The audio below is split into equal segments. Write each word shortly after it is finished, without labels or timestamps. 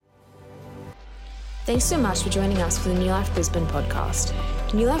Thanks so much for joining us for the New Life Brisbane podcast.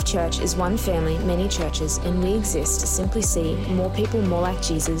 New Life Church is one family, many churches, and we exist to simply see more people more like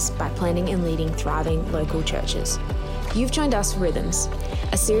Jesus by planting and leading thriving local churches. You've joined us for Rhythms,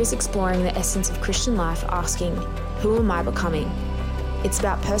 a series exploring the essence of Christian life, asking, who am I becoming? It's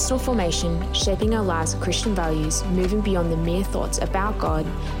about personal formation, shaping our lives with Christian values, moving beyond the mere thoughts about God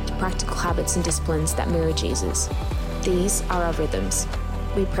to practical habits and disciplines that mirror Jesus. These are our rhythms.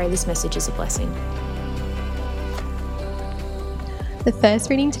 We pray this message is a blessing. The first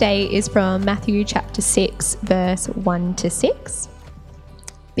reading today is from Matthew chapter 6, verse 1 to 6.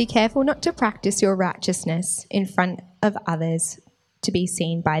 Be careful not to practice your righteousness in front of others to be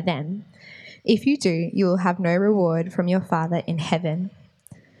seen by them. If you do, you will have no reward from your Father in heaven.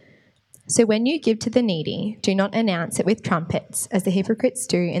 So when you give to the needy, do not announce it with trumpets, as the hypocrites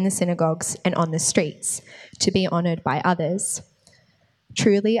do in the synagogues and on the streets, to be honoured by others.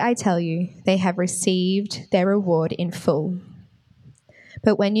 Truly, I tell you, they have received their reward in full.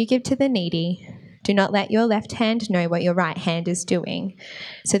 But when you give to the needy, do not let your left hand know what your right hand is doing,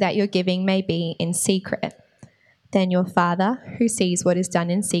 so that your giving may be in secret. Then your Father, who sees what is done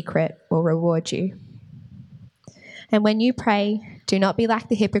in secret, will reward you. And when you pray, do not be like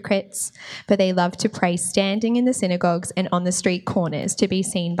the hypocrites, for they love to pray standing in the synagogues and on the street corners to be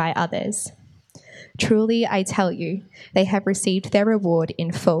seen by others. Truly, I tell you, they have received their reward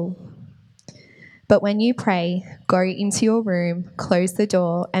in full. But when you pray, go into your room, close the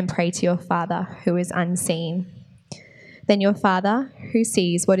door, and pray to your Father who is unseen. Then your Father, who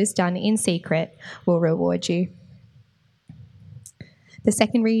sees what is done in secret, will reward you. The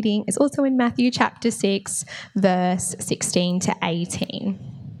second reading is also in Matthew chapter 6, verse 16 to 18.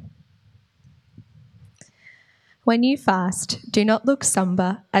 When you fast, do not look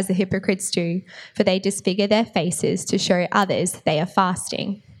sombre as the hypocrites do, for they disfigure their faces to show others they are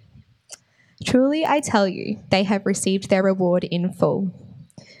fasting. Truly, I tell you, they have received their reward in full.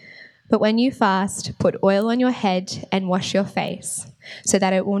 But when you fast, put oil on your head and wash your face, so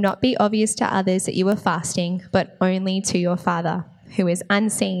that it will not be obvious to others that you are fasting, but only to your Father, who is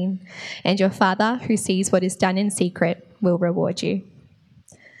unseen, and your Father, who sees what is done in secret, will reward you.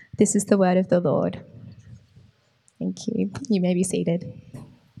 This is the word of the Lord. Thank you. You may be seated.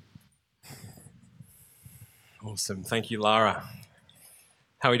 Awesome. Thank you, Lara.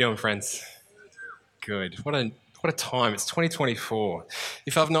 How are we doing, friends? Good. What a time. It's 2024.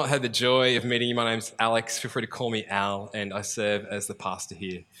 If I've not had the joy of meeting you, my name's Alex. Feel free to call me Al, and I serve as the pastor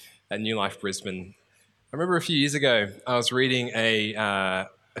here at New Life Brisbane. I remember a few years ago, I was reading a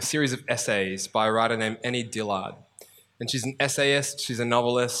series of essays by a writer named Annie Dillard. And she's an essayist, she's a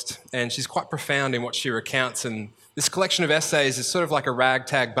novelist, and she's quite profound in what she recounts. And this collection of essays is sort of like a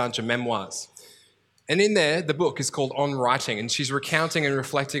ragtag bunch of memoirs. And in there, the book is called On Writing, and she's recounting and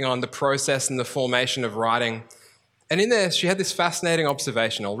reflecting on the process and the formation of writing. And in there, she had this fascinating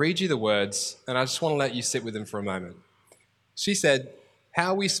observation. I'll read you the words, and I just want to let you sit with them for a moment. She said,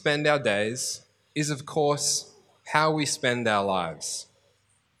 "How we spend our days is, of course, how we spend our lives."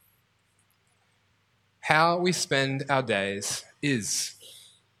 How we spend our days is,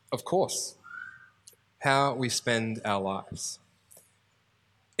 of course, how we spend our lives.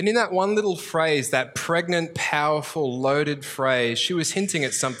 And in that one little phrase, that pregnant, powerful, loaded phrase, she was hinting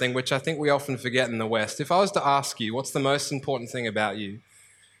at something which I think we often forget in the West. If I was to ask you, what's the most important thing about you?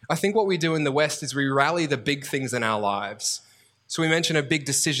 I think what we do in the West is we rally the big things in our lives. So we mention a big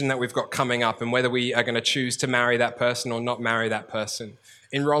decision that we've got coming up and whether we are going to choose to marry that person or not marry that person,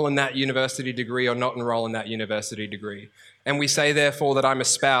 enroll in that university degree or not enroll in that university degree. And we say, therefore, that I'm a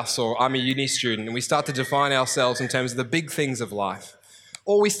spouse or I'm a uni student, and we start to define ourselves in terms of the big things of life.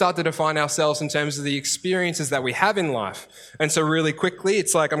 Or we start to define ourselves in terms of the experiences that we have in life. And so really quickly,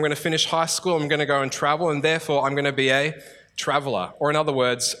 it's like, I'm going to finish high school, I'm going to go and travel, and therefore I'm going to be a traveller. Or in other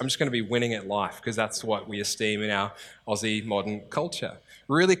words, I'm just going to be winning at life, because that's what we esteem in our Aussie modern culture.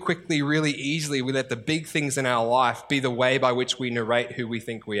 Really quickly, really easily, we let the big things in our life be the way by which we narrate who we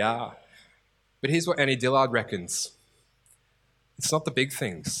think we are. But here's what Annie Dillard reckons. It's not the big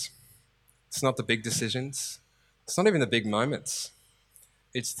things. It's not the big decisions. It's not even the big moments.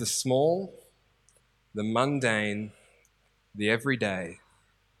 It's the small, the mundane, the everyday,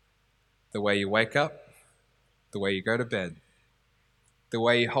 the way you wake up, the way you go to bed, the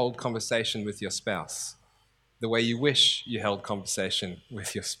way you hold conversation with your spouse, the way you wish you held conversation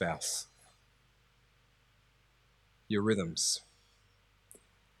with your spouse. Your rhythms.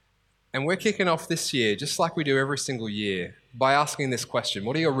 And we're kicking off this year, just like we do every single year, by asking this question: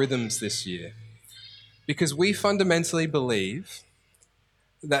 what are your rhythms this year? Because we fundamentally believe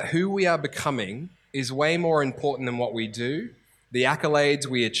that who we are becoming is way more important than what we do, the accolades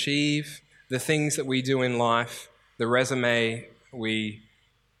we achieve, the things that we do in life, the resume we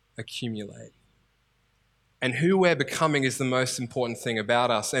accumulate. And who we're becoming is the most important thing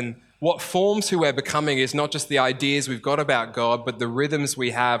about us. And what forms who we're becoming is not just the ideas we've got about God, but the rhythms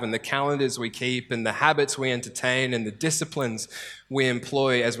we have and the calendars we keep and the habits we entertain and the disciplines we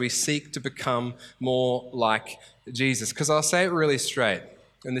employ as we seek to become more like Jesus. Because I'll say it really straight,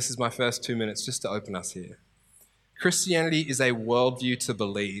 and this is my first 2 minutes just to open us here. Christianity is a worldview to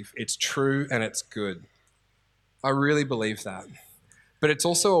believe. It's true and it's good. I really believe that. But it's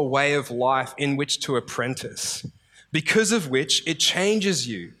also a way of life in which to apprentice, because of which it changes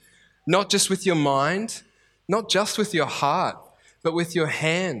you, not just with your mind, not just with your heart, but with your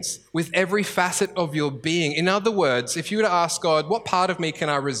hands, with every facet of your being. In other words, if you were to ask God, what part of me can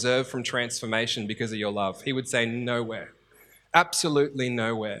I reserve from transformation because of your love? He would say, nowhere. Absolutely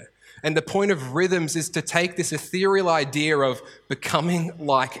nowhere. And the point of rhythms is to take this ethereal idea of becoming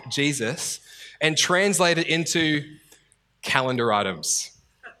like Jesus and translate it into calendar items.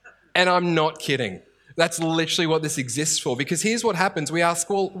 And I'm not kidding. That's literally what this exists for. Because here's what happens. We ask,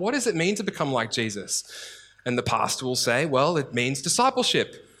 well, what does it mean to become like Jesus? And the pastor will say, well, it means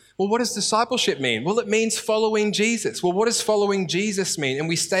discipleship. Well, what does discipleship mean? Well, it means following Jesus. Well, what does following Jesus mean? And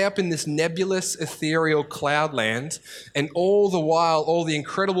we stay up in this nebulous, ethereal cloudland, and all the while, all the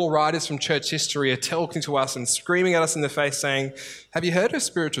incredible writers from church history are talking to us and screaming at us in the face saying, have you heard of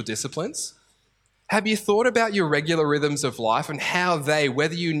spiritual disciplines? Have you thought about your regular rhythms of life and how they,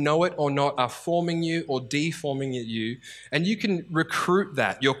 whether you know it or not, are forming you or deforming you? And you can recruit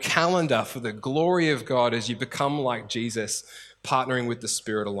that, your calendar, for the glory of God as you become like Jesus, partnering with the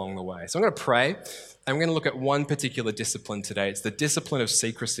Spirit along the way. So I'm going to pray, and I'm going to look at one particular discipline today. It's the discipline of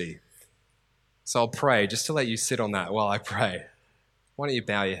secrecy. So I'll pray just to let you sit on that while I pray. Why don't you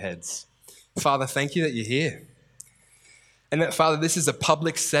bow your heads? Father, thank you that you're here. And that, Father, this is a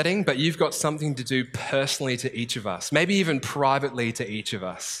public setting, but you've got something to do personally to each of us, maybe even privately to each of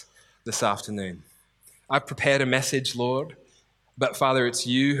us this afternoon. I've prepared a message, Lord, but Father, it's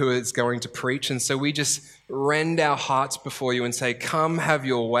you who is going to preach. And so we just rend our hearts before you and say, come have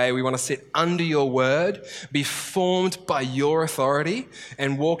your way. We want to sit under your word, be formed by your authority,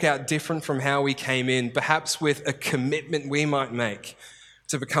 and walk out different from how we came in, perhaps with a commitment we might make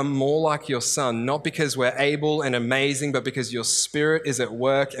to become more like your Son, not because we're able and amazing, but because your Spirit is at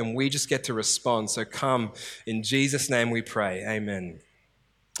work and we just get to respond. So come, in Jesus' name we pray. Amen.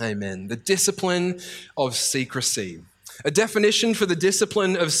 Amen. The discipline of secrecy. A definition for the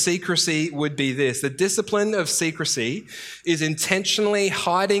discipline of secrecy would be this. The discipline of secrecy is intentionally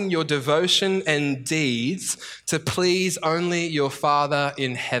hiding your devotion and deeds to please only your Father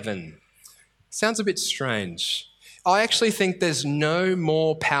in heaven. Sounds a bit strange. I actually think there's no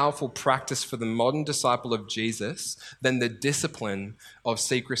more powerful practice for the modern disciple of Jesus than the discipline of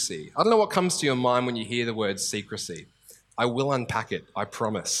secrecy. I don't know what comes to your mind when you hear the word secrecy. I will unpack it, I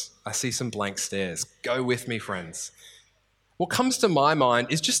promise. I see some blank stares. Go with me, friends. What comes to my mind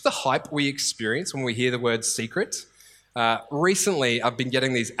is just the hype we experience when we hear the word secret. Recently, I've been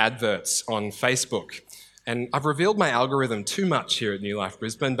getting these adverts on Facebook, and I've revealed my algorithm too much here at New Life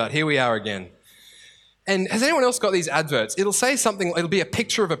Brisbane, but here we are again. And has anyone else got these adverts? It'll say something, it'll be a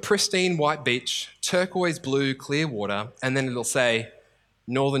picture of a pristine white beach, turquoise blue, clear water, and then it'll say,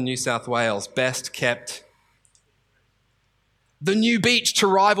 Northern New South Wales, best kept, the new beach to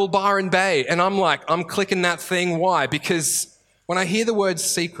rival Byron Bay. And I'm clicking that thing. Why? Because when I hear the word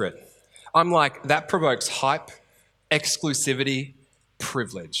secret, I'm like, that provokes hype, exclusivity,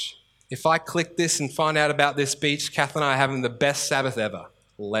 privilege. If I click this and find out about this beach, Kath and I are having the best Sabbath ever.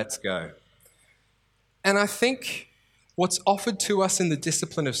 Let's go. And I think what's offered to us in the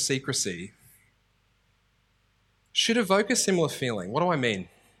discipline of secrecy should evoke a similar feeling. What do I mean?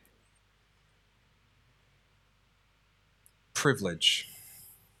 Privilege.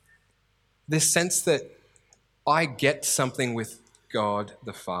 This sense that I get something with God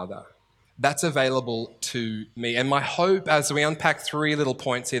the Father. That's available to me. And my hope as we unpack 3 little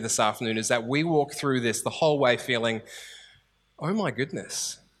points here this afternoon is that we walk through this the whole way feeling, oh my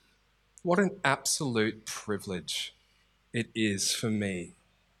goodness, what an absolute privilege it is for me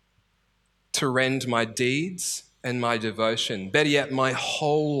to rend my deeds and my devotion, better yet, my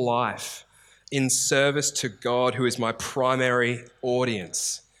whole life in service to God, who is my primary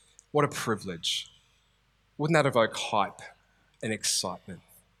audience. What a privilege. Wouldn't that evoke hype and excitement?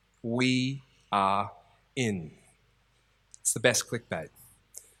 We are in. It's the best clickbait.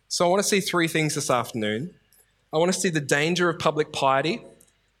 So I want to see 3 things this afternoon. I want to see the danger of public piety.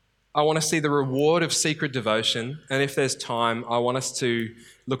 I want to see the reward of secret devotion. And if there's time, I want us to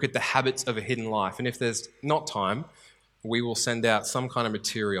look at the habits of a hidden life. And if there's not time, we will send out some kind of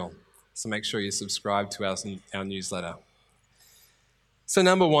material So make sure you subscribe to our newsletter. So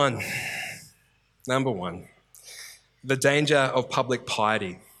number one, the danger of public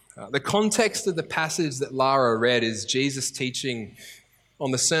piety. The context of the passage that Lara read is Jesus teaching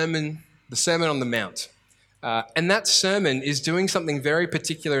on the Sermon on the Mount. And that sermon is doing something very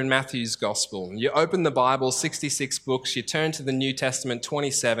particular in Matthew's Gospel. You open the Bible, 66 books, you turn to the New Testament,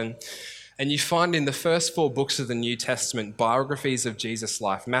 27, and you find in the first 4 books of the New Testament biographies of Jesus'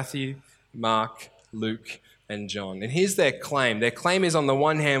 life: Matthew, Mark, Luke, and John. And here's their claim. Their claim is, on the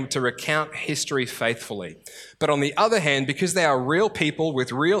one hand, to recount history faithfully. But on the other hand, because they are real people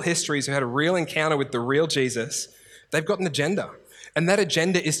with real histories who had a real encounter with the real Jesus, they've got an agenda. And that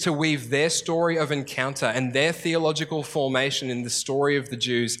agenda is to weave their story of encounter and their theological formation in the story of the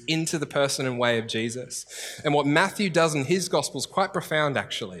Jews into the person and way of Jesus. And what Matthew does in his gospel is quite profound,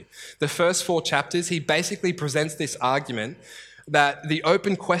 actually. The first 4 chapters, he basically presents this argument that the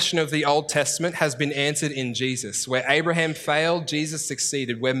open question of the Old Testament has been answered in Jesus. Where Abraham failed, Jesus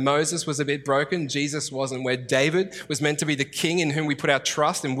succeeded. Where Moses was a bit broken, Jesus wasn't. Where David was meant to be the king in whom we put our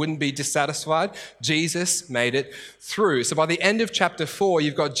trust and wouldn't be dissatisfied, Jesus made it through. So by the end of chapter 4,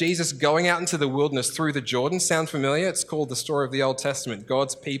 you've got Jesus going out into the wilderness through the Jordan. Sound familiar? It's called the story of the Old Testament.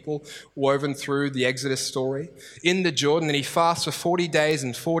 God's people woven through the Exodus story in the Jordan. And he fasts for 40 days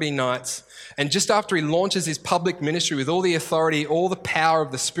and 40 nights. And just after he launches his public ministry with all the authority, all the power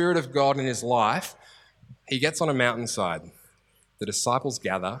of the Spirit of God in his life, he gets on a mountainside. The disciples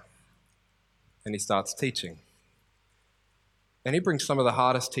gather and he starts teaching. And he brings some of the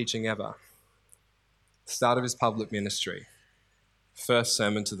hardest teaching ever. Start of his public ministry. First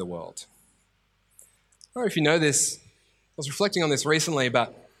sermon to the world. I don't know if you know this. I was reflecting on this recently,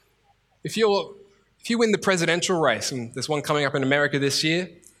 but if you win the presidential race, and there's one coming up in America this year,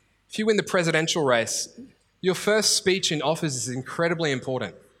 if you win the presidential race, your first speech in office is incredibly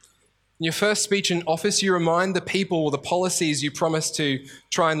important. In your first speech in office, you remind the people the policies you promised to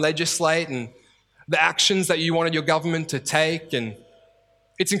try and legislate and the actions that you wanted your government to take. And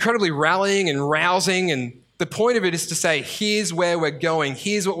it's incredibly rallying and rousing. And the point of it is to say, here's where we're going.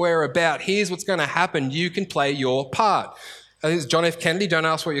 Here's what we're about. Here's what's going to happen. You can play your part. I think it's John F. Kennedy, don't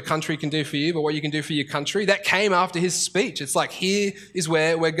ask what your country can do for you, but what you can do for your country. That came after his speech. It's like, here is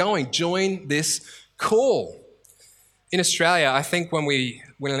where we're going. Join this call. In Australia, I think when we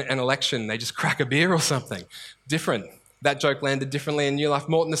win an election, they just crack a beer or something. Different. That joke landed differently in New Life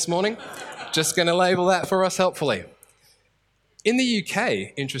Morton this morning. Just going to label that for us helpfully. In the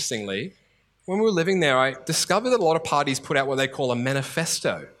UK, interestingly, when we were living there, I discovered that a lot of parties put out what they call a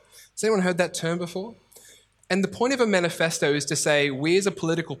manifesto. Has anyone heard that term before? And the point of a manifesto is to say, we as a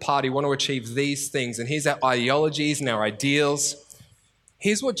political party want to achieve these things, and here's our ideologies and our ideals.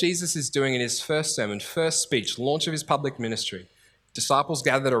 Here's what Jesus is doing in his first sermon, first speech, launch of his public ministry. Disciples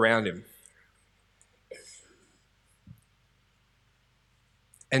gathered around him.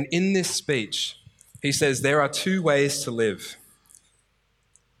 And in this speech, he says, there are 2 ways to live.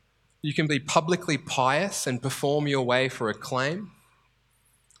 You can be publicly pious and perform your way for acclaim,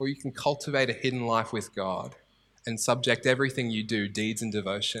 or you can cultivate a hidden life with God and subject everything you do, deeds and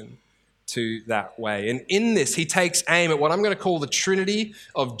devotion, to that way. And in this, he takes aim at what I'm going to call the trinity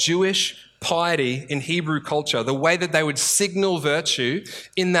of Jewish piety in Hebrew culture, the way that they would signal virtue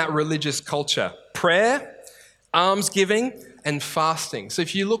in that religious culture. Prayer, almsgiving, and fasting. So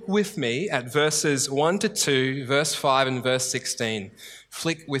if you look with me at verses 1 to 2, verse 5 and verse 16,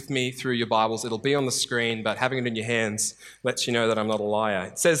 flick with me through your Bibles. It'll be on the screen, but having it in your hands lets you know that I'm not a liar.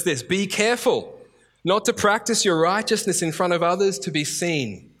 It says this, be careful not to practice your righteousness in front of others to be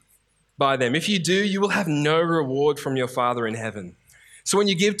seen by them. If you do, you will have no reward from your Father in heaven. So when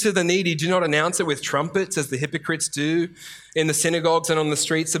you give to the needy, do not announce it with trumpets as the hypocrites do in the synagogues and on the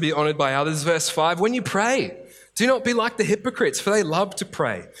streets to be honored by others. Verse 5, when you pray, do not be like the hypocrites, for they love to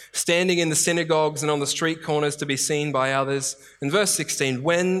pray, standing in the synagogues and on the street corners to be seen by others. And verse 16,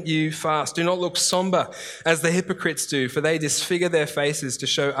 when you fast, do not look somber as the hypocrites do, for they disfigure their faces to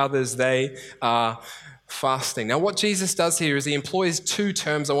show others they are fasting. Now, what Jesus does here is he employs 2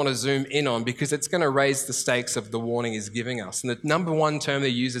 terms I want to zoom in on because it's going to raise the stakes of the warning he's giving us. And the number 1 term he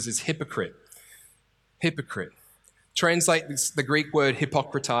uses is hypocrite. Hypocrite. Translate the Greek word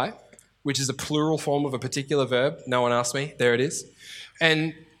hypocritai, which is a plural form of a particular verb. No one asked me. There it is.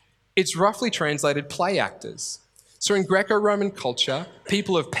 And it's roughly translated play actors. So in Greco-Roman culture,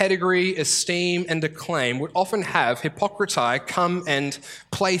 people of pedigree, esteem, and acclaim would often have hypocritai come and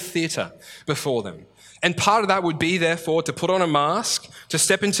play theatre before them. And part of that would be, therefore, to put on a mask, to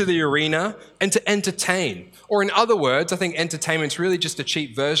step into the arena, and to entertain. Or in other words, I think entertainment's really just a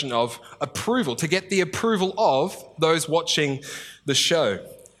cheap version of approval, to get the approval of those watching the show.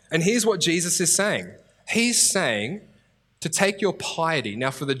 And here's what Jesus is saying. He's saying to take your piety. Now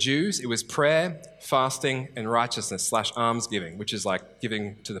for the Jews, it was prayer, fasting, and righteousness / almsgiving, which is like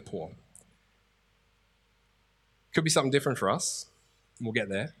giving to the poor. Could be something different for us. We'll get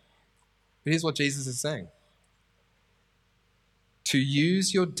there. But here's what Jesus is saying. To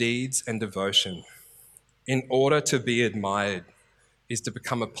use your deeds and devotion in order to be admired is to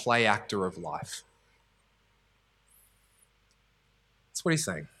become a play actor of life. That's what he's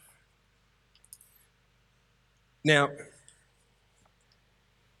saying. Now,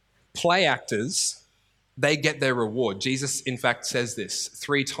 play actors, they get their reward. Jesus, in fact, says this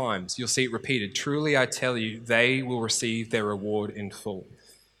 3 times. You'll see it repeated. Truly, I tell you, they will receive their reward in full.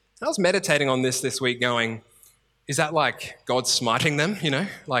 I was meditating on this week going, is that like God smiting them,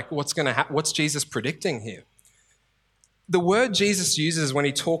 Like what's going to happen? What's Jesus predicting here? The word Jesus uses when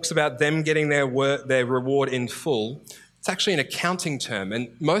he talks about them getting their reward in full, it's actually an accounting term. And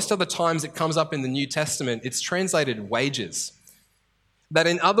most other times it comes up in the New Testament, it's translated wages. That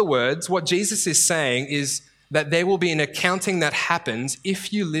in other words, what Jesus is saying is that there will be an accounting that happens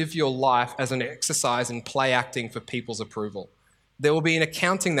if you live your life as an exercise in play acting for people's approval. There will be an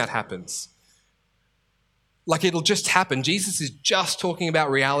accounting that happens. Like it'll just happen. Jesus is just talking about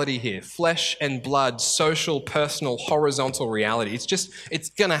reality here. Flesh and blood, social, personal, horizontal reality. It's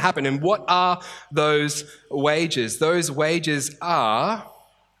going to happen. And what are those wages? Those wages are,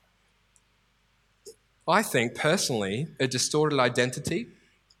 I think personally, a distorted identity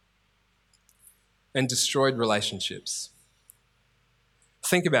and destroyed relationships.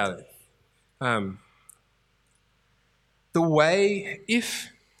 Think about it. The way,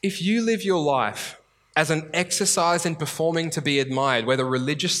 if you live your life as an exercise in performing to be admired, whether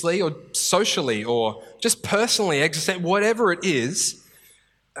religiously or socially or just personally, whatever it is,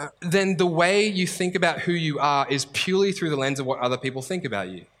 then the way you think about who you are is purely through the lens of what other people think about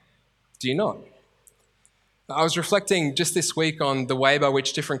you. Do you not? I was reflecting just this week on the way by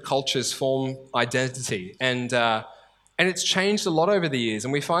which different cultures form identity, and it's changed a lot over the years,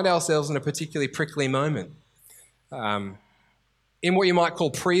 and we find ourselves in a particularly prickly moment. In what you might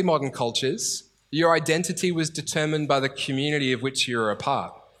call pre-modern cultures, your identity was determined by the community of which you were a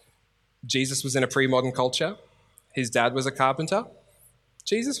part. Jesus was in a pre-modern culture. His dad was a carpenter.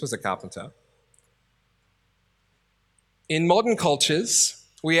 Jesus was a carpenter. In modern cultures,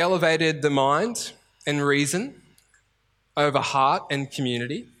 we elevated the mind and reason over heart and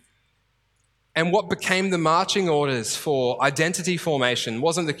community. And what became the marching orders for identity formation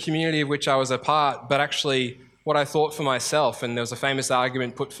wasn't the community of which I was a part, but actually what I thought for myself. And there was a famous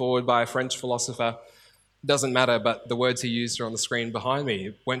argument put forward by a French philosopher. Doesn't matter, but the words he used are on the screen behind me.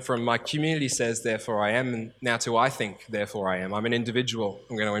 It went from my community says, therefore I am, and now to I think, therefore I am. I'm an individual.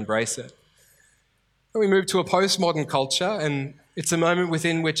 I'm going to embrace it. And we move to a postmodern culture, and it's a moment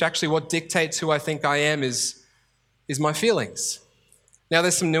within which actually what dictates who I think I am is my feelings. Now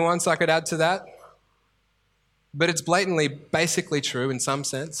there's some nuance I could add to that, but it's blatantly, basically true in some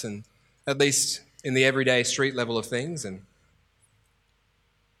sense, and at least in the everyday street level of things.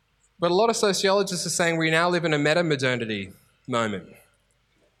 But a lot of sociologists are saying we now live in a meta-modernity moment.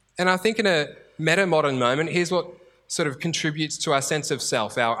 And I think in a meta-modern moment, here's what sort of contributes to our sense of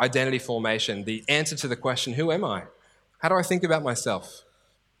self, our identity formation, the answer to the question, who am I? How do I think about myself?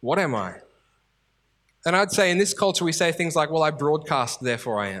 What am I? And I'd say in this culture, we say things like, well, I broadcast,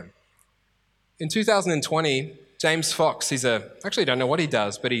 therefore I am. In 2020, James Fox, actually don't know what he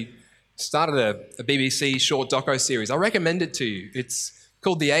does, but he started a BBC short doco-series. I recommend it to you. It's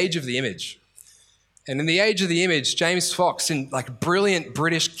called The Age of the Image. And in The Age of the Image, James Fox, in like brilliant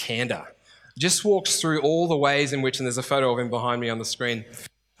British candour, just walks through all the ways in which, and there's a photo of him behind me on the screen,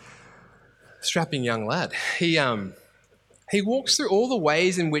 strapping young lad. He walks through all the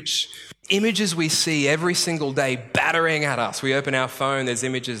ways in which images we see every single day battering at us. We open our phone, there's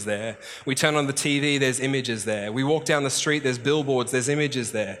images there. We turn on the TV, there's images there. We walk down the street, there's billboards, there's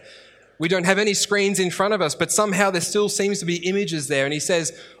images there. We don't have any screens in front of us, but somehow there still seems to be images there. And he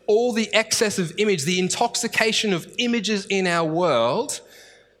says, all the excess of image, the intoxication of images in our world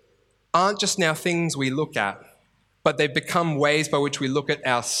aren't just now things we look at, but they've become ways by which we look at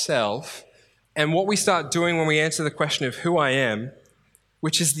ourselves. And what we start doing when we answer the question of who I am,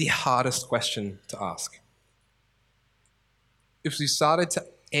 which is the hardest question to ask. If we started to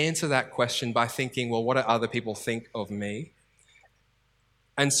answer that question by thinking, well, what do other people think of me?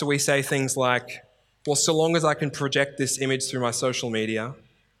 And so we say things like, well, so long as I can project this image through my social media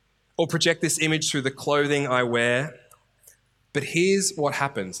or project this image through the clothing I wear. But here's what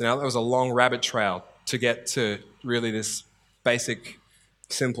happens. Now, that was a long rabbit trail to get to really this basic,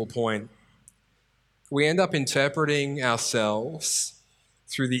 simple point. We end up interpreting ourselves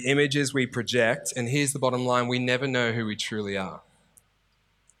through the images we project, and here's the bottom line, we never know who we truly are.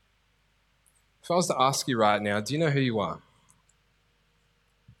 If I was to ask you right now, do you know who you are?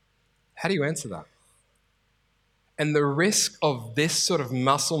 How do you answer that? And the risk of this sort of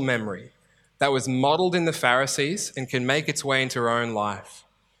muscle memory that was modeled in the Pharisees and can make its way into our own life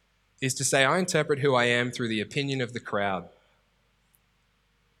is to say, I interpret who I am through the opinion of the crowd.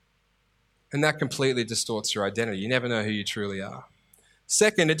 And that completely distorts your identity. You never know who you truly are.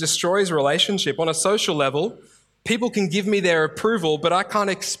 Second, it destroys relationship. On a social level, people can give me their approval, but I can't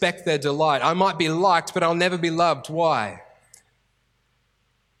expect their delight. I might be liked, but I'll never be loved. Why?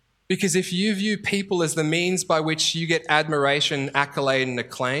 Because if you view people as the means by which you get admiration, accolade, and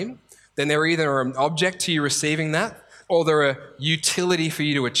acclaim, then they're either an object to you receiving that, or they're a utility for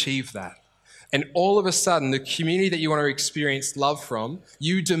you to achieve that. And all of a sudden, the community that you want to experience love from,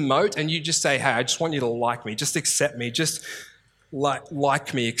 you demote and you just say, hey, I just want you to like me, just accept me, just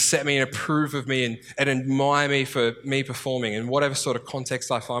like me, accept me and approve of me and admire me for me performing in whatever sort of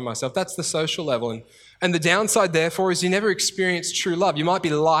context I find myself. That's the social level. And the downside, therefore, is you never experience true love. You might be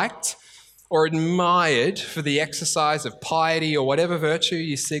liked or admired for the exercise of piety or whatever virtue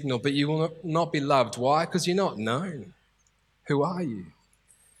you signal, but you will not be loved. Why? Because you're not known. Who are you?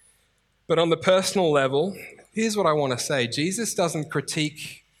 But on the personal level, here's what I want to say. Jesus doesn't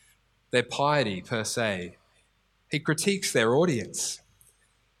critique their piety per se. He critiques their audience.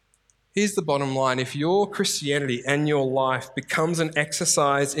 Here's the bottom line. If your Christianity and your life becomes an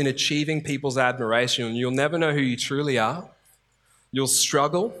exercise in achieving people's admiration, you'll never know who you truly are. You'll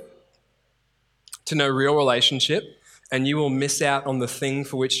struggle to know real relationship, and you will miss out on the thing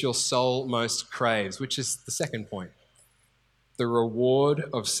for which your soul most craves, which is the second point. The reward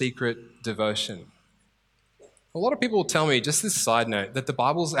of secret devotion. A lot of people will tell me, just this side note, that the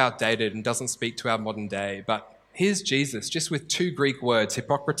Bible's outdated and doesn't speak to our modern day, but here's Jesus, just with two Greek words,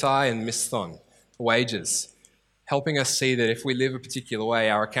 hypocritai and misthon, wages, helping us see that if we live a particular way,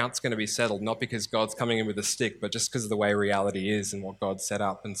 our account's going to be settled, not because God's coming in with a stick, but just because of the way reality is and what God set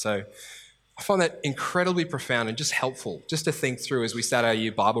up. And so I find that incredibly profound and just helpful, just to think through as we start our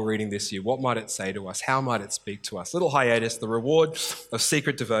year Bible reading this year. What might it say to us? How might it speak to us? Little hiatus, the reward of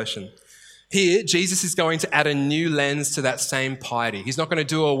secret devotion. Here, Jesus is going to add a new lens to that same piety. He's not going to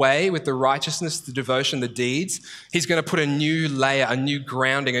do away with the righteousness, the devotion, the deeds. He's going to put a new layer, a new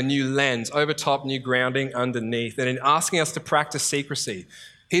grounding, a new lens, over top, new grounding underneath. And in asking us to practice secrecy,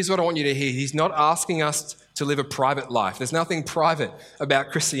 here's what I want you to hear. He's not asking us to live a private life. There's nothing private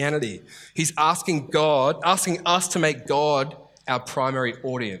about Christianity. He's asking us to make God our primary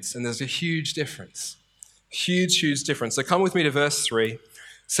audience. And there's a huge difference. Huge difference. So come with me to verse 3.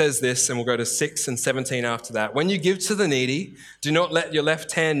 Says this, and we'll go to 6 and 17 after that. When you give to the needy, do not let your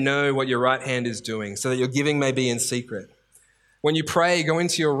left hand know what your right hand is doing, so that your giving may be in secret. When you pray, go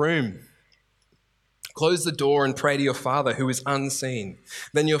into your room. Close the door and pray to your Father who is unseen.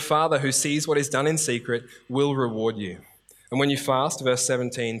 Then your Father who sees what is done in secret will reward you. And when you fast, verse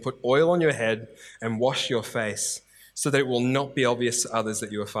 17, put oil on your head and wash your face, so that it will not be obvious to others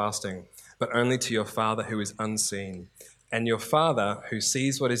that you are fasting, but only to your Father who is unseen. And your Father, who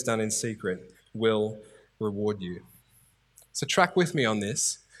sees what is done in secret, will reward you. So track with me on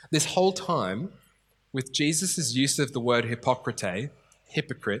this. This whole time, with Jesus' use of the word hypocrite,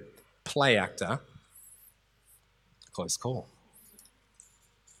 play actor, close call.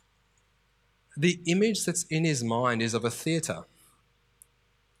 The image that's in his mind is of a theatre,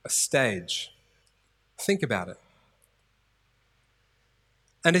 a stage. Think about it.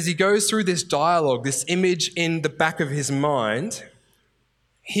 And as he goes through this dialogue, this image in the back of his mind,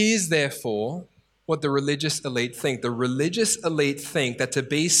 here's therefore what the religious elite think. The religious elite think that to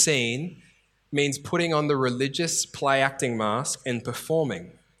be seen means putting on the religious play acting mask and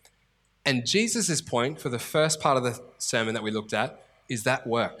performing. And Jesus' point for the first part of the sermon that we looked at is that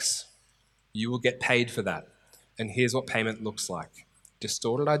works. You will get paid for that. And here's what payment looks like.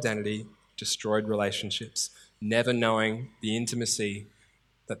 Distorted identity, destroyed relationships, never knowing the intimacy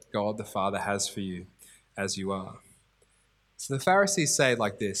that God the Father has for you as you are. So the Pharisees say it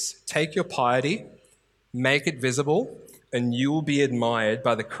like this: take your piety, make it visible, and you will be admired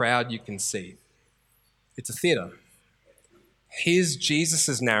by the crowd you can see. It's a theatre. Here's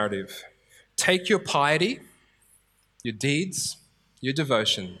Jesus' narrative. Take your piety, your deeds, your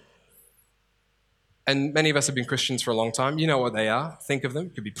devotion. And many of us have been Christians for a long time. You know what they are. Think of them.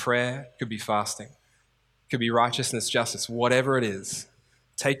 It could be prayer, it could be fasting, it could be righteousness, justice, whatever it is.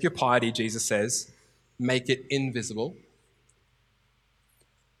 Take your piety, Jesus says, make it invisible,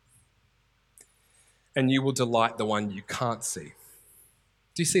 and you will delight the one you can't see.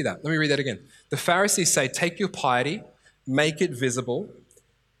 Do you see that? Let me read that again. The Pharisees say, take your piety, make it visible,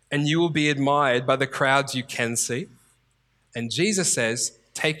 and you will be admired by the crowds you can see. And Jesus says,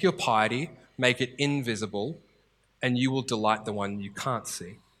 take your piety, make it invisible, and you will delight the one you can't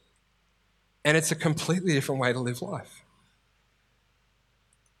see. And it's a completely different way to live life.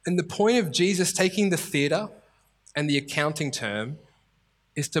 And the point of Jesus taking the theatre and the accounting term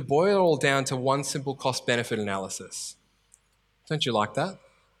is to boil it all down to one simple cost-benefit analysis. Don't you like that?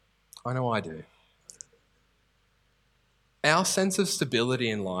 I know I do. Our sense of stability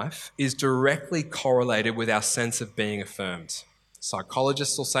in life is directly correlated with our sense of being affirmed.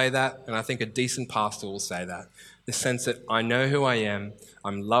 Psychologists will say that, and I think a decent pastor will say that. The sense that I know who I am,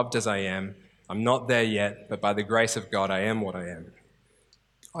 I'm loved as I am, I'm not there yet, but by the grace of God, I am what I am.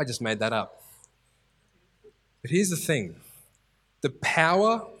 I just made that up. But here's the thing. The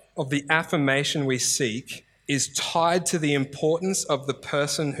power of the affirmation we seek is tied to the importance of the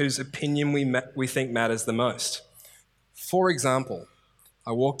person whose opinion we think matters the most. For example,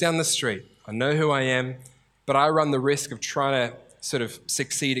 I walk down the street, I know who I am, but I run the risk of trying to sort of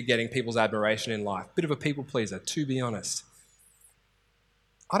succeed at getting people's admiration in life. Bit of a people pleaser, to be honest.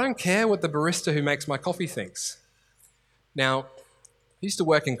 I don't care what the barista who makes my coffee thinks. Now, I used to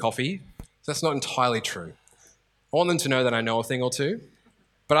work in coffee, so that's not entirely true. I want them to know that I know a thing or two,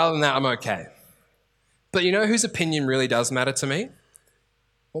 but other than that, I'm okay. But you know whose opinion really does matter to me?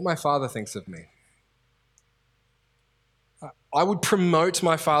 What my father thinks of me. I would promote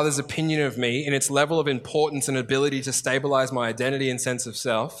my father's opinion of me in its level of importance and ability to stabilize my identity and sense of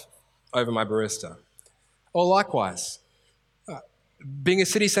self over my barista. Or likewise, being a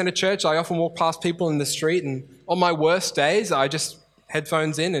city centre church, I often walk past people in the street, and on my worst days, I just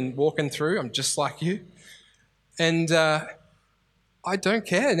headphones in and walking through. I'm just like you. And I don't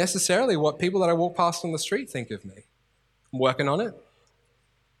care necessarily what people that I walk past on the street think of me. I'm working on it.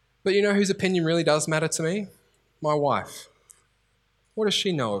 But you know whose opinion really does matter to me? My wife. What does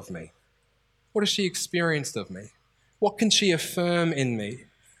she know of me? What has she experienced of me? What can she affirm in me?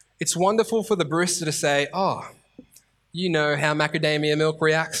 It's wonderful for the barista to say, oh, you know how macadamia milk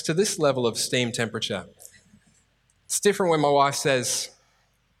reacts to this level of steam temperature. It's different when my wife says,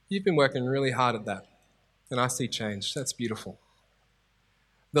 you've been working really hard at that, and I see change. That's beautiful.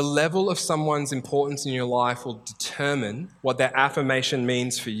 The level of someone's importance in your life will determine what their affirmation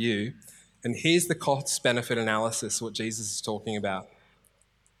means for you. And here's the cost-benefit analysis, what Jesus is talking about.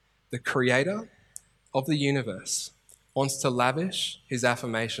 The creator of the universe wants to lavish his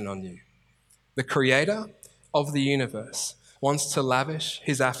affirmation on you. The creator of the universe wants to lavish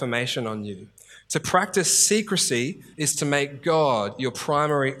his affirmation on you. To practice secrecy is to make God your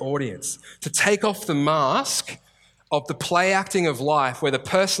primary audience. To take off the mask of the play acting of life, whether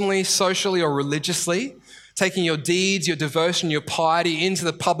personally, socially, or religiously, taking your deeds, your devotion, your piety into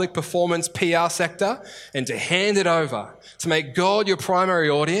the public performance PR sector, and to hand it over, to make God your primary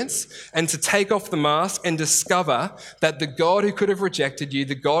audience, and to take off the mask and discover that the God who could have rejected you,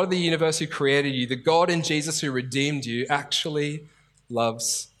 the God of the universe who created you, the God in Jesus who redeemed you, actually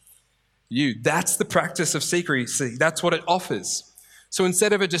loves you. That's the practice of secrecy. That's what it offers. So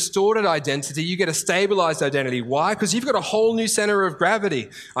instead of a distorted identity, you get a stabilized identity. Why? Because you've got a whole new center of gravity.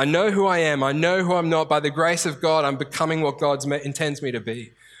 I know who I am. I know who I'm not. By the grace of God, I'm becoming what God intends me to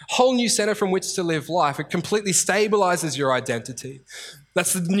be. Whole new center from which to live life. It completely stabilizes your identity.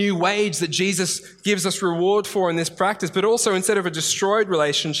 That's the new wage that Jesus gives us reward for in this practice. But also, instead of a destroyed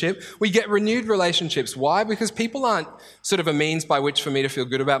relationship, we get renewed relationships. Why? Because people aren't sort of a means by which for me to feel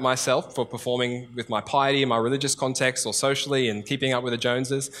good about myself for performing with my piety in my religious context or socially and keeping up with the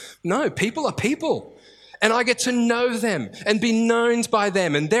Joneses. No, people are people. And I get to know them and be known by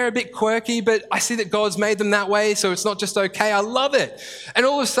them. And they're a bit quirky, but I see that God's made them that way, so it's not just okay. I love it. And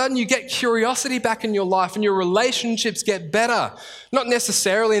all of a sudden, you get curiosity back in your life and your relationships get better. Not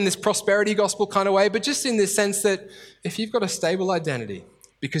necessarily in this prosperity gospel kind of way, but just in this sense that if you've got a stable identity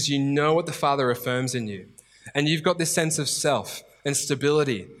because you know what the Father affirms in you, and you've got this sense of self and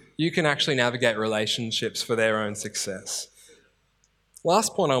stability, you can actually navigate relationships for their own success.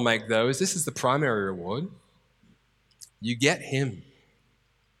 Last point I'll make, though, is this is the primary reward. You get him.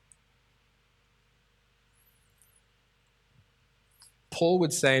 Paul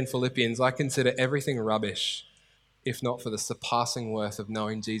would say in Philippians, I consider everything rubbish, if not for the surpassing worth of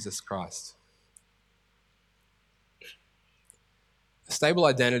knowing Jesus Christ. A stable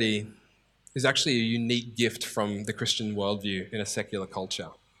identity is actually a unique gift from the Christian worldview in a secular culture.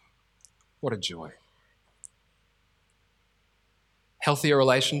 What a joy. Healthier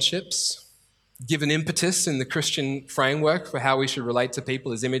relationships, give an impetus in the Christian framework for how we should relate to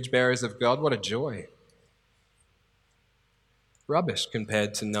people as image bearers of God. What a joy. Rubbish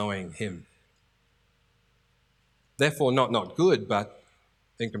compared to knowing him. Therefore, not good, but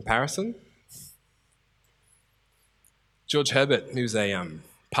in comparison. George Herbert, he was a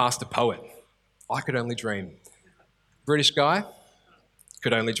pastor poet. I could only dream. British guy,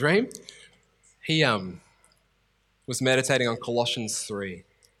 could only dream. He was meditating on Colossians 3.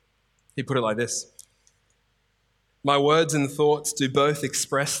 He put it like this: my words and thoughts do both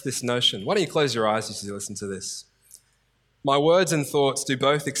express this notion. Why don't you close your eyes as you listen to this? My words and thoughts do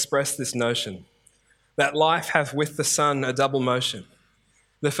both express this notion, that life hath with the sun a double motion.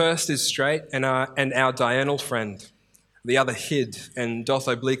 The first is straight and our diurnal friend, the other hid and doth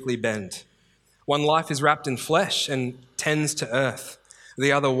obliquely bend. One life is wrapped in flesh and tends to earth,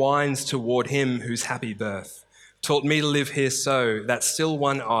 the other winds toward him whose happy birth taught me to live here so that still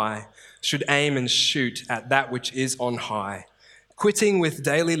one eye should aim and shoot at that which is on high, quitting with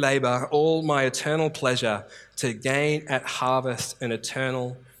daily labour all my eternal pleasure to gain at harvest an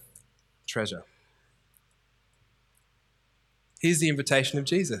eternal treasure. Here's the invitation of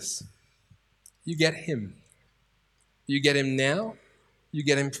Jesus. You get him. You get him now, you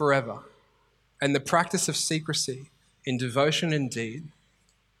get him forever. And the practice of secrecy in devotion and deed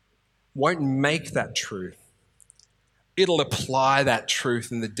won't make that true. It'll apply that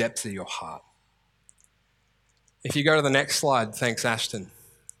truth in the depths of your heart. If you go to the next slide, thanks Ashton,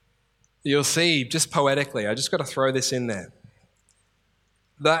 you'll see, just poetically, I just got to throw this in there,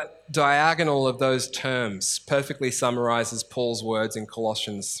 that diagonal of those terms perfectly summarizes Paul's words in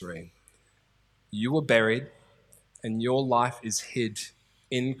Colossians 3. You were buried, and your life is hid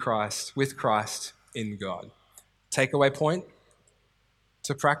in Christ, with Christ in God. Takeaway point: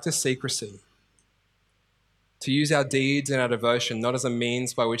 to practice secrecy, to use our deeds and our devotion not as a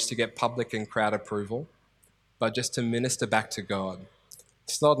means by which to get public and crowd approval, but just to minister back to God.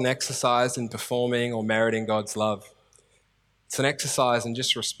 It's not an exercise in performing or meriting God's love. It's an exercise in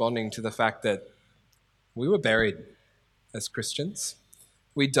just responding to the fact that we were buried as Christians.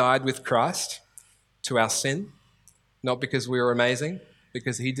 We died with Christ to our sin, not because we were amazing,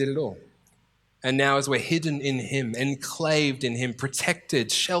 because he did it all. And now as we're hidden in him, enclaved in him,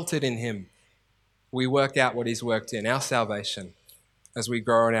 protected, sheltered in him, we work out what he's worked in, our salvation, as we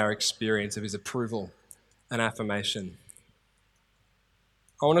grow in our experience of his approval and affirmation.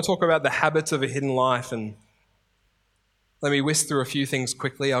 I want to talk about the habits of a hidden life, and let me whisk through a few things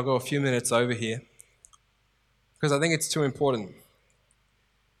quickly. I'll go a few minutes over here because I think it's too important.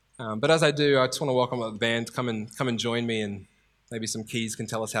 But as I do, I just want to welcome the band to come and join me, and maybe some keys can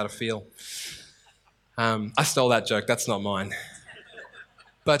tell us how to feel. I stole that joke. That's not mine.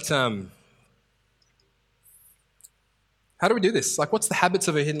 But how do we do this? Like, what's the habits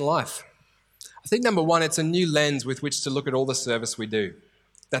of a hidden life? I think number one, it's a new lens with which to look at all the service we do.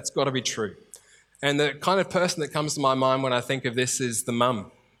 That's got to be true. And the kind of person that comes to my mind when I think of this is the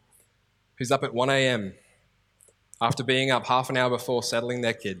mum who's up at 1 a.m. after being up half an hour before settling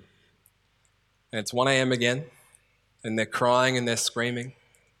their kid. And it's 1 a.m. again, and they're crying and they're screaming.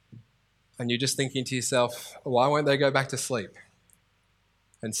 And you're just thinking to yourself, why won't they go back to sleep?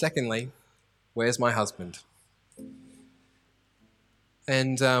 And secondly, where's my husband?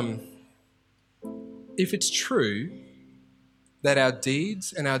 And if it's true that our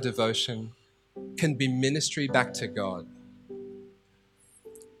deeds and our devotion can be ministry back to God,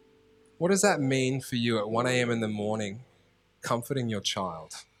 what does that mean for you at 1 a.m. in the morning, comforting your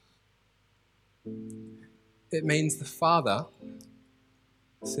child? It means the Father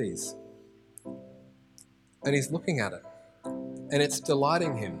sees, and he's looking at it, and it's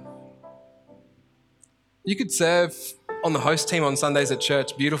delighting him. You could serve on the host team on Sundays at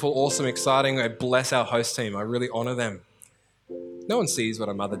church. Beautiful, awesome, exciting. I bless our host team. I really honour them. No one sees what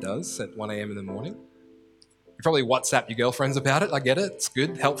a mother does at 1 a.m. in the morning. You probably WhatsApp your girlfriends about it. I get it. It's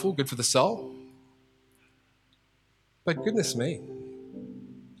good, helpful, good for the soul. But goodness me,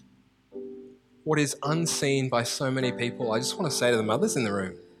 what is unseen by so many people, I just want to say to the mothers in the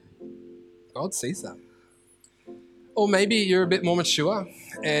room, God sees that. Or maybe you're a bit more mature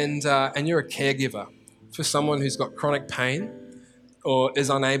and you're a caregiver for someone who's got chronic pain or is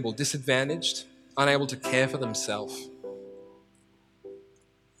unable, disadvantaged, unable to care for themselves.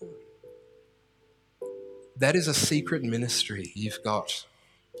 That is a secret ministry you've got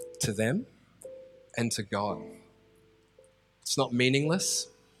to them and to God. It's not meaningless.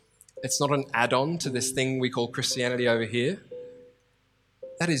 It's not an add-on to this thing we call Christianity over here.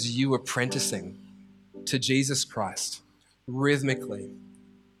 That is you apprenticing to Jesus Christ rhythmically.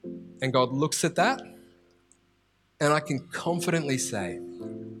 And God looks at that, and I can confidently say,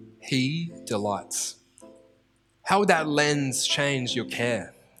 he delights. How would that lens change your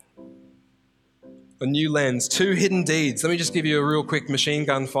care? A new lens, 2 hidden deeds. Let me just give you a real quick machine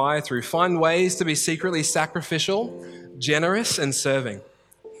gun fire through. Find ways to be secretly sacrificial, generous, and serving.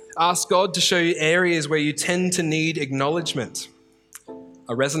 Ask God to show you areas where you tend to need acknowledgement.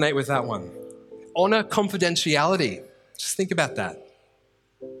 I resonate with that one. Honor confidentiality. Just think about that.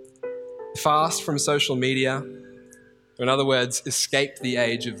 Fast from social media. Or in other words, escape the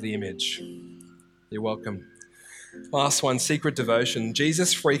age of the image. You're welcome. Last one, secret devotion.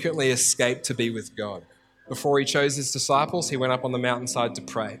 Jesus frequently escaped to be with God. Before he chose his disciples, he went up on the mountainside to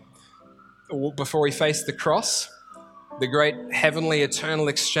pray. Before he faced the cross, the great heavenly eternal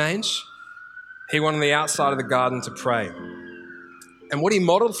exchange, he went on the outside of the garden to pray. And what he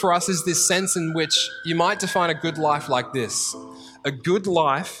modeled for us is this sense in which you might define a good life like this. A good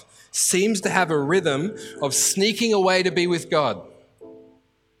life seems to have a rhythm of sneaking away to be with God.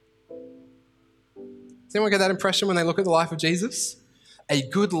 Does anyone get that impression when they look at the life of Jesus? A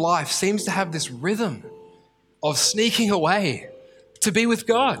good life seems to have this rhythm of sneaking away to be with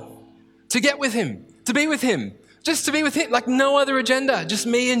God, to get with him, to be with him, just to be with him, like no other agenda, just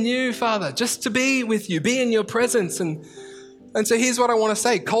me and you, Father, just to be with you, be in your presence. And so here's what I want to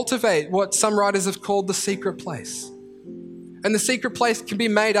say. Cultivate what some writers have called the secret place. And the secret place can be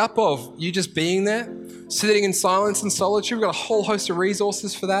made up of you just being there, sitting in silence and solitude. We've got a whole host of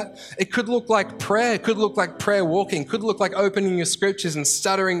resources for that. It could look like prayer. It could look like prayer walking. It could look like opening your scriptures and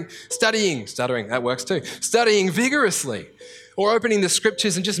studying, that works too, studying vigorously. Or opening the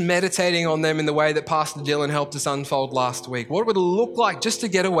scriptures and just meditating on them in the way that Pastor Dylan helped us unfold last week. What would it look like just to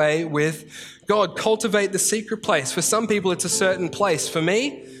get away with God? Cultivate the secret place. For some people, it's a certain place. For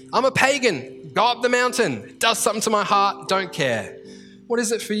me, I'm a pagan. Go up the mountain. It does something to my heart. Don't care. What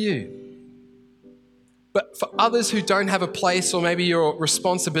is it for you? But for others who don't have a place, or maybe your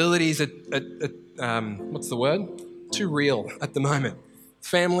responsibilities are what's the word? Too real at the moment.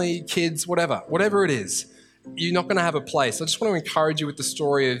 Family, kids, whatever it is. You're not going to have a place. I just want to encourage you with the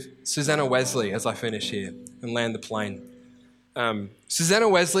story of Susanna Wesley as I finish here and land the plane. Susanna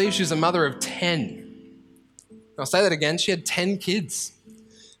Wesley, she was a mother of 10. I'll say that again. She had 10 kids.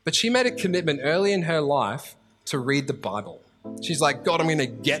 But she made a commitment early in her life to read the Bible. She's like, God, I'm going to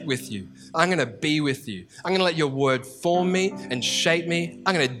get with you. I'm going to be with you. I'm going to let your word form me and shape me.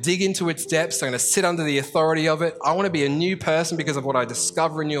 I'm going to dig into its depths. I'm going to sit under the authority of it. I want to be a new person because of what I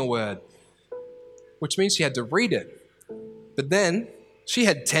discover in your word. Which means she had to read it. But then she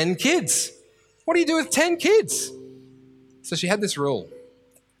had 10 kids. What do you do with 10 kids? So she had this rule.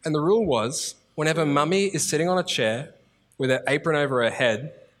 And the rule was, whenever mummy is sitting on a chair with her apron over her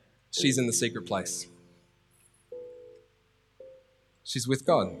head, she's in the secret place. She's with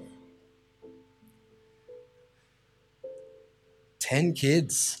God. 10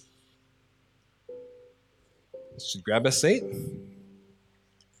 kids. She'd grab her seat.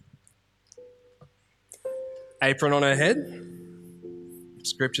 Apron on her head.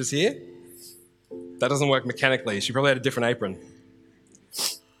 Scriptures here. That doesn't work mechanically. She probably had a different apron.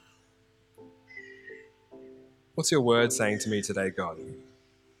 What's your word saying to me today, God?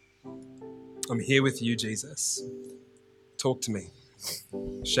 I'm here with you, Jesus. Talk to me.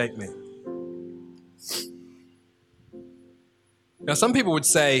 Shape me. Now, some people would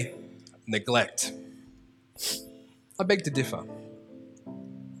say neglect. I beg to differ.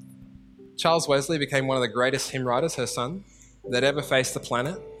 Charles Wesley became one of the greatest hymn writers, her son, that ever faced the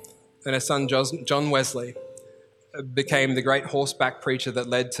planet. And her son, John Wesley, became the great horseback preacher that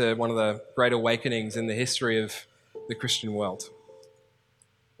led to one of the great awakenings in the history of the Christian world.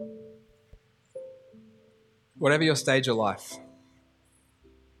 Whatever your stage of life,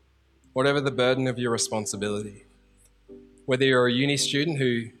 whatever the burden of your responsibility, whether you're a uni student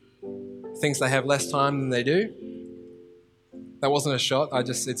who thinks they have less time than they do, that wasn't a shot,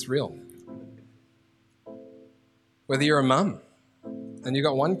 it's real. Whether you're a mum and you've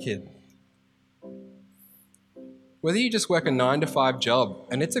got one kid, whether you just work a 9-to-5 job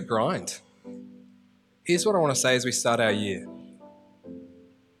and it's a grind, here's what I want to say as we start our year.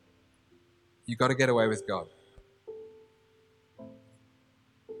 You've got to get away with God.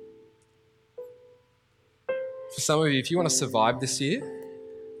 For some of you, if you want to survive this year,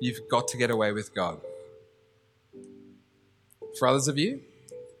 you've got to get away with God. For others of you,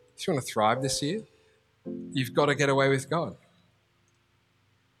 if you want to thrive this year, you've got to get away with God.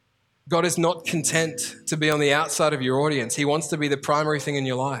 God is not content to be on the outside of your audience. He wants to be the primary thing in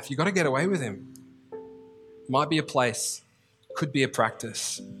your life. You've got to get away with him. Might be a place, could be a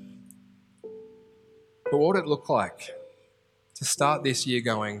practice. But what would it look like to start this year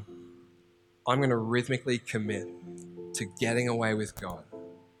going, I'm going to rhythmically commit to getting away with God,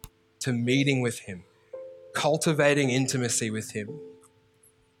 to meeting with him, cultivating intimacy with him,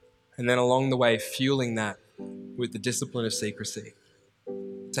 and then along the way fueling that with the discipline of secrecy,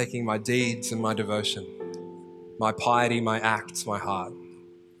 taking my deeds and my devotion, my piety, my acts, my heart,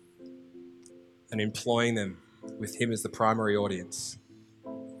 and employing them with him as the primary audience,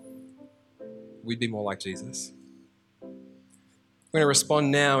 we'd be more like Jesus. We're going to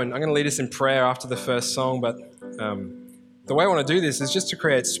respond now, and I'm going to lead us in prayer after the first song, but the way I want to do this is just to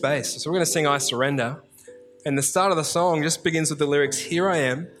create space. So we're going to sing I Surrender, and the start of the song just begins with the lyrics, "Here I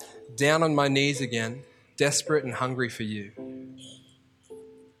am, down on my knees again, desperate and hungry for you."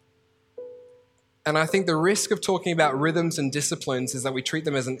 And I think the risk of talking about rhythms and disciplines is that we treat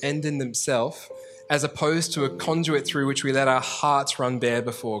them as an end in themselves, as opposed to a conduit through which we let our hearts run bare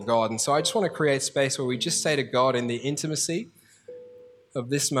before God. And so I just want to create space where we just say to God in the intimacy of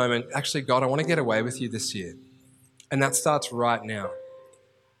this moment, actually, God, I want to get away with you this year. And that starts right now.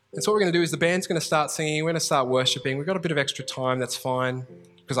 And so what we're going to do is the band's going to start singing, we're going to start worshiping. We've got a bit of extra time, that's fine,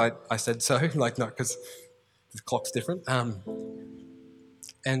 because I said so, not because the clock's different.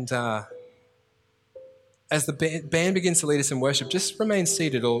 As the band begins to lead us in worship, just remain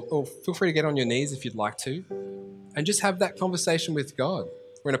seated or feel free to get on your knees if you'd like to, and just have that conversation with God.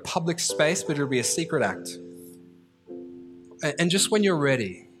 We're in a public space, but it'll be a secret act. And just when you're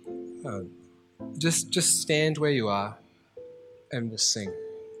ready, just stand where you are and we'll sing.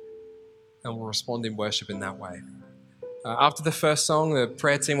 And we'll respond in worship in that way. After the first song, the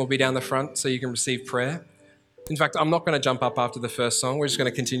prayer team will be down the front so you can receive prayer. In fact, I'm not going to jump up after the first song. We're just going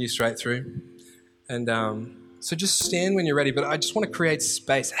to continue straight through. And so just stand when you're ready. But I just want to create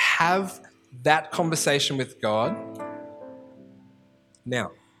space. Have that conversation with God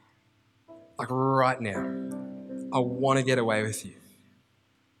now. Like right now. I want to get away with you.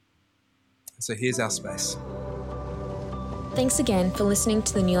 So here's our space. Thanks again for listening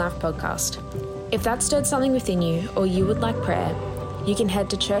to the New Life podcast. If that stirred something within you or you would like prayer, you can head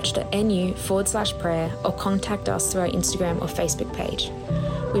to church.nu/prayer or contact us through our Instagram or Facebook page.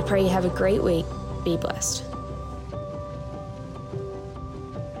 We pray you have a great week. Be blessed.